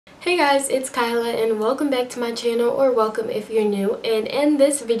Hey guys, it's Kyla and welcome back to my channel, or welcome if you're new. And in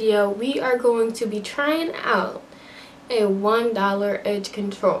this video we are going to be trying out a $1 edge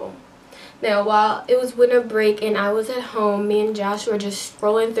control. Now while it was winter break and I was at home, me and Josh were just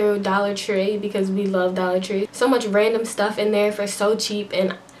scrolling through Dollar Tree because we love Dollar Tree. So much random stuff in there for so cheap,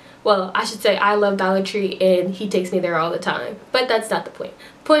 and well, I should say I love Dollar Tree and he takes me there all the time. But that's not the point.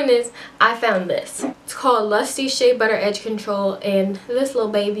 The point is, I found this. It's called Lusty Shea Butter Edge Control, and this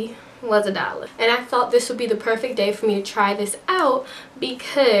little baby was $1. And I thought this would be the perfect day for me to try this out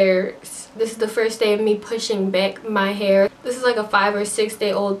because this is the first day of me pushing back my hair. This is like a 5 or 6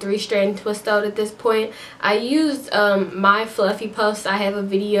 day old 3-strand twist out at this point. I used my Fluffy Puffs. I have a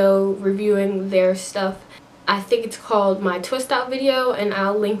video reviewing their stuff. I think it's called my twist out video, and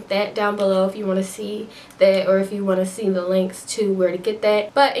I'll link that down below if you want to see that, or if you want to see the links to where to get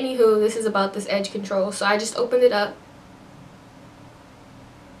that. But anywho, this is about this edge control. So I just opened it up.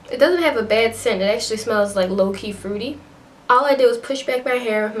 It doesn't have a bad scent. It actually smells like low-key fruity. All I did was push back my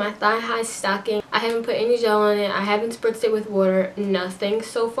hair with my thigh-high stocking. I haven't put any gel on it. I haven't spritzed it with water. Nothing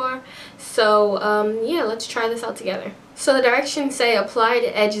so far. So yeah, let's try this out together. So the directions say apply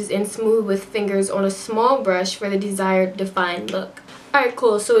to edges and smooth with fingers on a small brush for the desired defined look. Alright,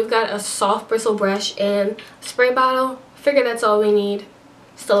 cool. So we've got a soft bristle brush and a spray bottle. Figure that's all we need.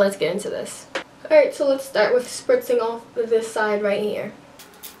 So let's get into this. Alright, so let's start with spritzing off this side right here.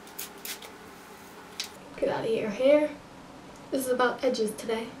 Get out of your hair. This is about edges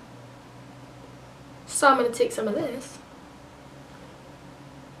today. So I'm going to take some of this.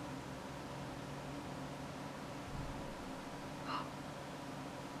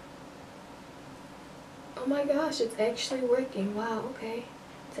 Oh my gosh, it's actually working. Wow, okay.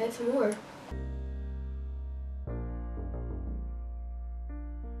 Let's add some more.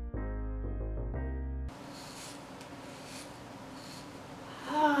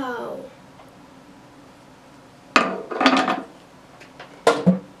 Wow.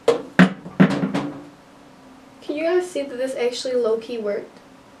 Can you guys see that this actually low-key worked?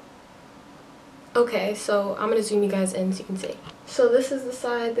 Okay, so I'm going to zoom you guys in so you can see. So this is the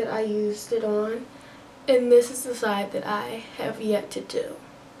side that I used it on. And this is the side that I have yet to do.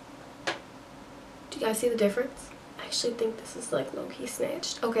 Do you guys see the difference? I actually think this is like low-key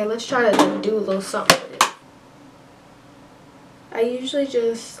snatched. Okay, let's try to do a little something with it.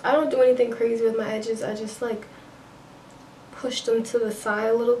 I don't do anything crazy with my edges. I just like push them to the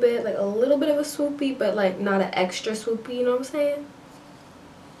side a little bit. Like a little bit of a swoopy, but like not an extra swoopy, you know what I'm saying?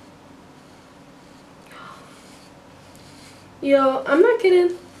 Yo, I'm not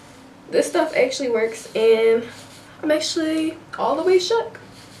kidding. This stuff actually works, and I'm actually all the way shook.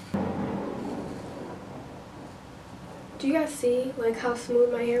 Do you guys see like how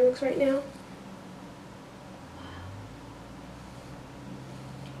smooth my hair looks right now?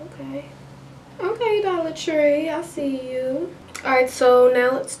 Okay. Okay, Dollar Tree, I see you. Alright, so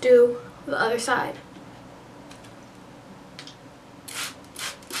now let's do the other side.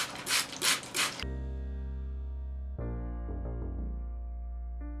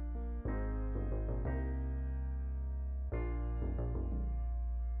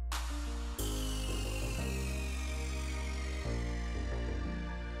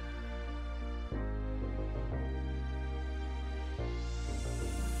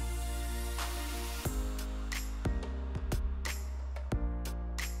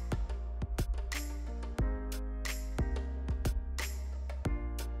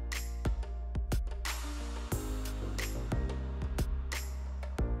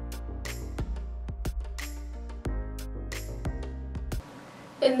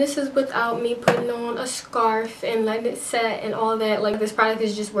 And this is without me putting on a scarf and letting it set and all that. Like, this product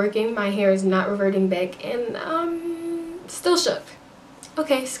is just working. My hair is not reverting back, and still shook.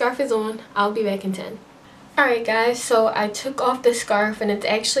 Okay, scarf is on. I'll be back in 10. Alright guys, so I took off the scarf and it's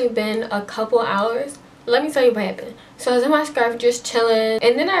actually been a couple hours. Let me tell you what happened. So I was in my scarf just chilling,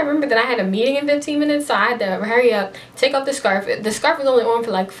 and then I remembered that I had a meeting in 15 minutes, so I had to hurry up, take off the scarf. The scarf was only on for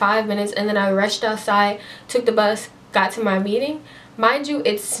like 5 minutes, and then I rushed outside, took the bus, got to my meeting. Mind you,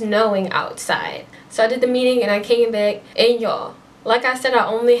 it's snowing outside. So I did the meeting and I came back, and y'all, like I said, I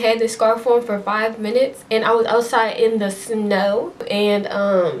only had the scarf on for 5 minutes, and I was outside in the snow,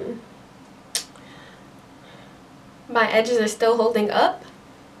 and my edges are still holding up.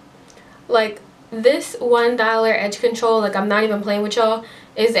 Like, this $1 edge control, like, I'm not even playing with y'all,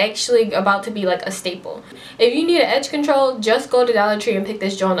 is actually about to be like a staple. If you need an edge control, just go to Dollar Tree and pick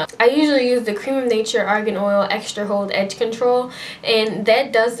this joint up. I usually use the Cream of Nature Argan Oil Extra Hold Edge Control, and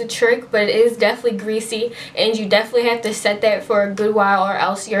that does the trick, but it is definitely greasy, and you definitely have to set that for a good while or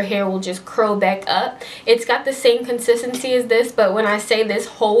else your hair will just curl back up. It's got the same consistency as this, but when I say this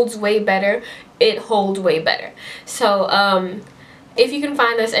holds way better, it holds way better. So if you can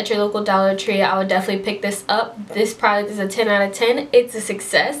find this at your local Dollar Tree, I would definitely pick this up. This product is a 10 out of 10. It's a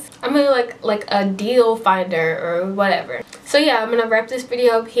success. I'm really like a deal finder or whatever. So yeah, I'm gonna wrap this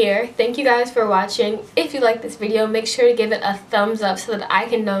video up here. Thank you guys for watching. If you like this video, make sure to give it a thumbs up so that I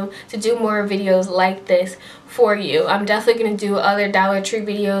can know to do more videos like this for you. I'm definitely gonna do other Dollar Tree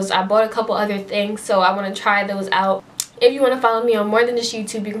videos. I bought a couple other things, so I want to try those out. If you want to follow me on more than just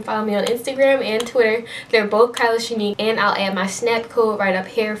YouTube, you can follow me on Instagram and Twitter. They're both Kylashanique, and I'll add my Snap code right up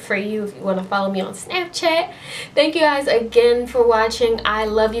here for you if you want to follow me on Snapchat. Thank you guys again for watching. I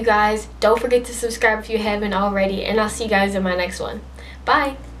love you guys. Don't forget to subscribe if you haven't already, and I'll see you guys in my next one.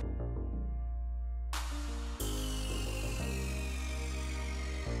 Bye!